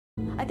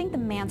I think the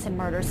Manson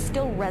murders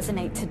still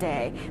resonate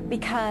today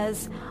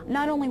because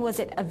not only was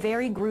it a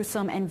very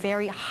gruesome and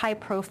very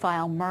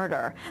high-profile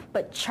murder,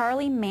 but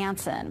Charlie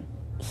Manson,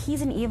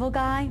 he's an evil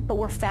guy, but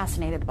we're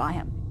fascinated by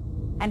him.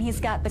 And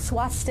he's got the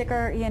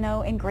swastika, you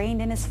know,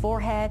 ingrained in his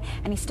forehead,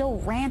 and he's still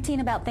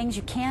ranting about things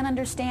you can't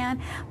understand,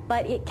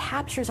 but it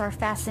captures our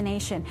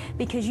fascination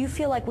because you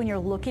feel like when you're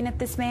looking at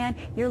this man,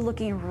 you're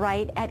looking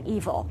right at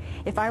evil.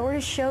 If I were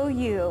to show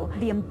you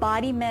the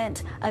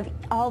embodiment of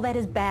all that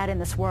is bad in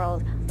this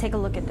world, take a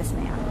look at this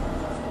man.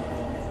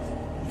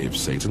 If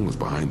Satan was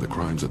behind the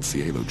crimes at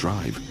Cielo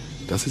Drive,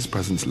 does his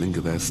presence linger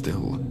there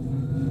still?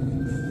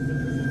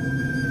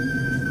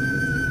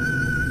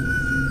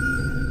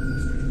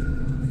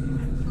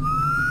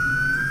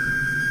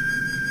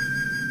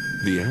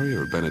 The area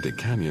of Benedict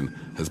Canyon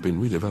has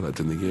been redeveloped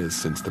in the years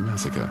since the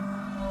massacre,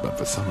 but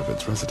for some of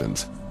its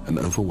residents, an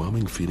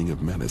overwhelming feeling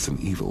of menace and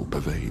evil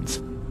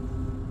pervades.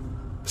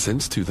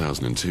 Since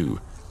 2002,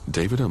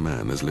 David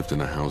Oman has lived in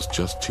a house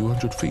just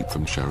 200 feet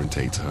from Sharon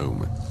Tate's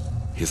home.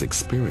 His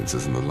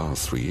experiences in the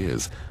last 3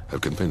 years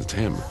have convinced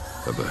him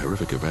that the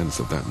horrific events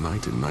of that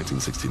night in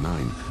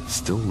 1969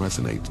 still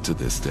resonate to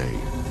this day.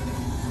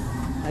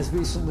 As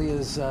recently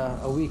as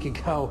a week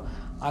ago,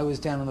 I was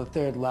down on the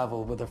 3rd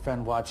level with a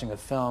friend watching a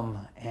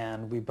film,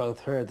 and we both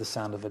heard the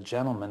sound of a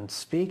gentleman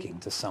speaking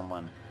to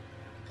someone.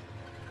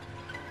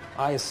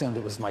 I assumed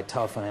it was my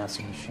telephone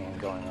answering machine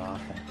going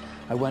off. And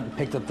I went and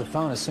picked up the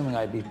phone, assuming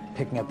I'd be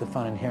picking up the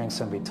phone and hearing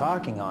somebody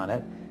talking on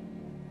it,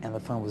 and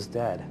the phone was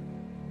dead.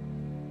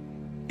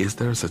 Is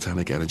there a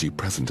satanic energy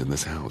present in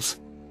this house?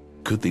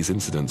 Could these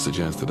incidents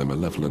suggest that a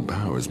malevolent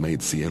power has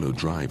made Cielo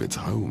Drive its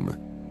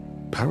home?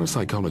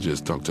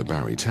 Parapsychologist Dr.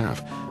 Barry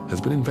Taff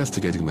has been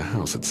investigating the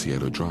house at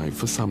Cielo Drive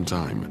for some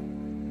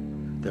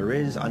time. There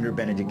is, under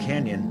Benedict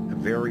Canyon, a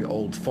very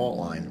old fault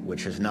line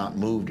which has not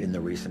moved in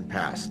the recent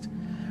past.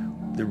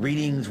 The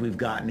readings we've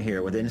gotten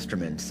here with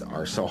instruments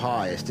are so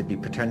high as to be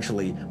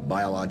potentially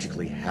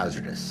biologically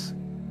hazardous.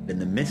 In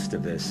the midst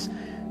of this,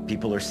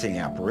 people are seeing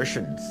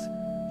apparitions.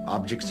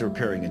 Objects are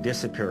appearing and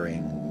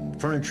disappearing.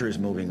 Furniture is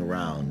moving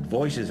around.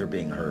 Voices are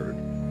being heard.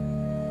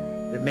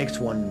 It makes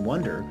one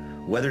wonder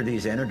whether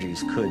these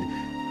energies could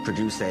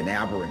produce an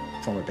aberrant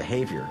form of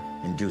behavior,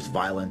 induce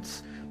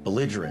violence,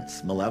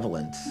 belligerence,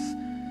 malevolence,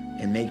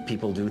 and make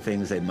people do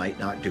things they might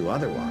not do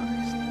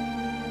otherwise.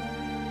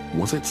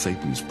 Was it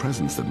Satan's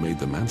presence that made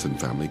the Manson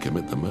family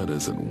commit the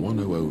murders at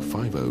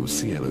 10050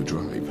 Cielo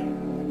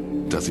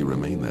Drive? Does he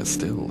remain there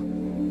still?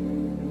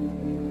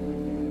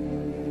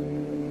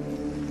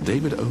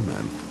 David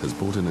Oman has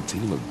brought in a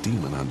team of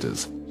demon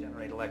hunters.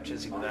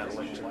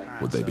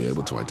 Would they be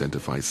able to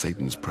identify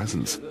Satan's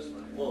presence?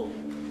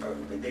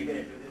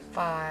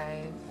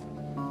 5.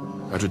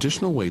 A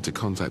traditional way to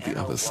contact the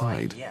other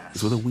side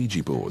is with a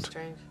Ouija board.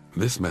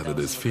 This method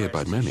is feared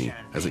by many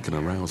as it can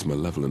arouse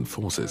malevolent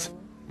forces,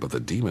 but the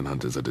demon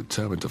hunters are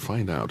determined to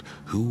find out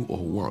who or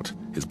what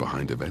is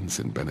behind events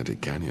in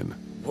Benedict Canyon.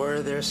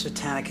 Were there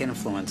satanic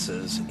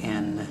influences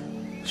in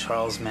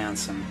Charles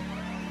Manson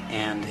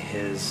and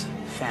his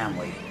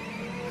family?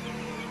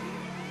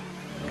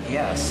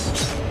 Yes.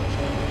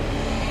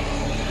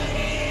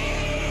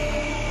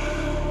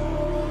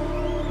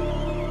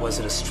 Was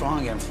it a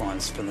strong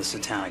influence from the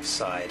satanic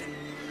side?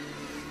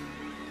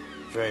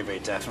 Very, very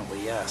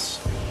definitely, yes.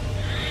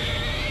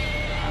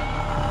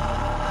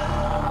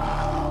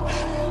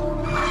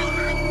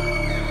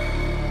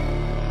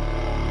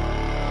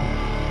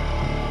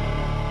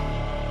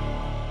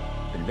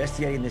 Been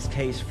investigating this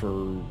case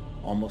for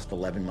almost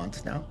 11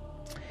 months now,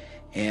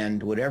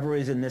 and whatever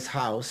is in this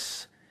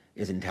house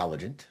is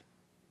intelligent.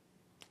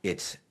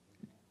 It's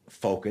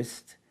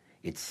focused.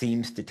 It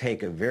seems to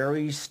take a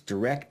very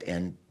direct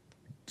and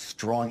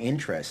strong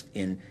interest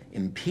in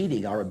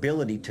impeding our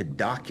ability to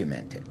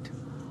document it.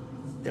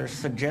 There are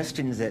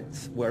suggestions that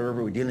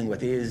wherever we're dealing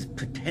with is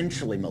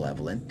potentially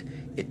malevolent.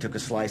 It took a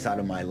slice out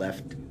of my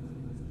left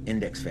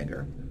index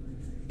finger.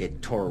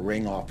 It tore a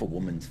ring off a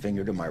woman's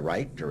finger to my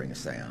right during a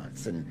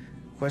seance. And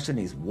the question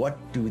is, what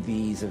do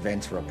these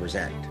events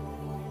represent?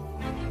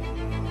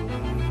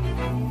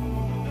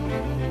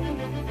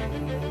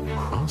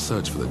 Our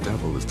search for the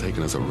devil has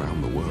taken us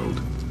around the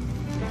world.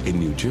 In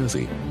New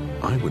Jersey,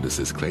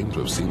 eyewitnesses claim to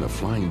have seen a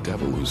flying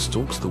devil who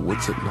stalks the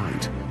woods at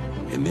night.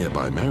 In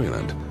nearby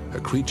Maryland, a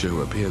creature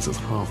who appears as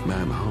half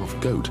man, half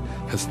goat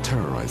has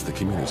terrorized the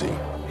community.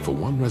 For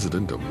one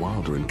resident of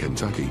Wilder in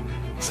Kentucky,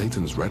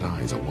 Satan's red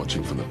eyes are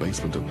watching from the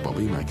basement of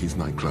Bobby Mackey's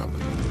nightclub.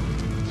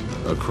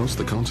 Across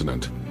the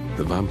continent,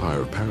 the vampire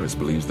of Paris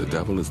believes the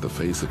devil is the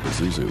face of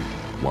Pazuzu,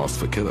 whilst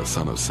for Killer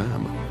Son of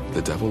Sam,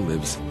 the devil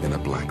lives in a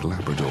black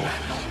Labrador.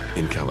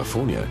 In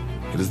California,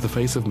 it is the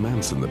face of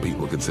Manson that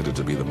people consider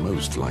to be the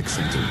most like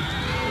Satan.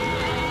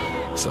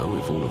 So,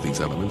 if all of these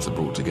elements are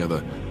brought together,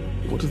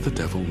 what does the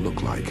devil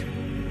look like?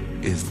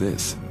 Is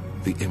this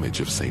the image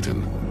of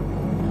Satan?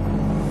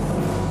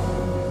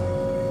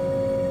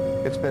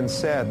 It's been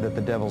said that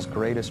the devil's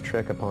greatest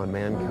trick upon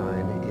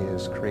mankind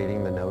is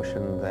creating the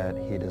notion that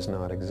he does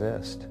not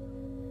exist.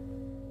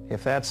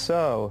 If that's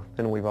so,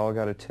 then we've all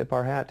got to tip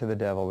our hat to the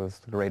devil as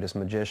the greatest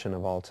magician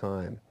of all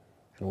time,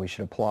 and we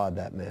should applaud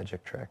that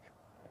magic trick.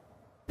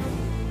 Or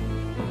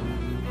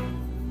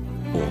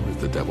is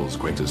the devil's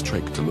greatest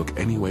trick to look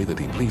any way that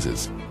he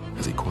pleases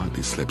as he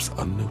quietly slips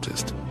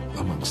unnoticed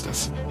amongst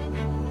us?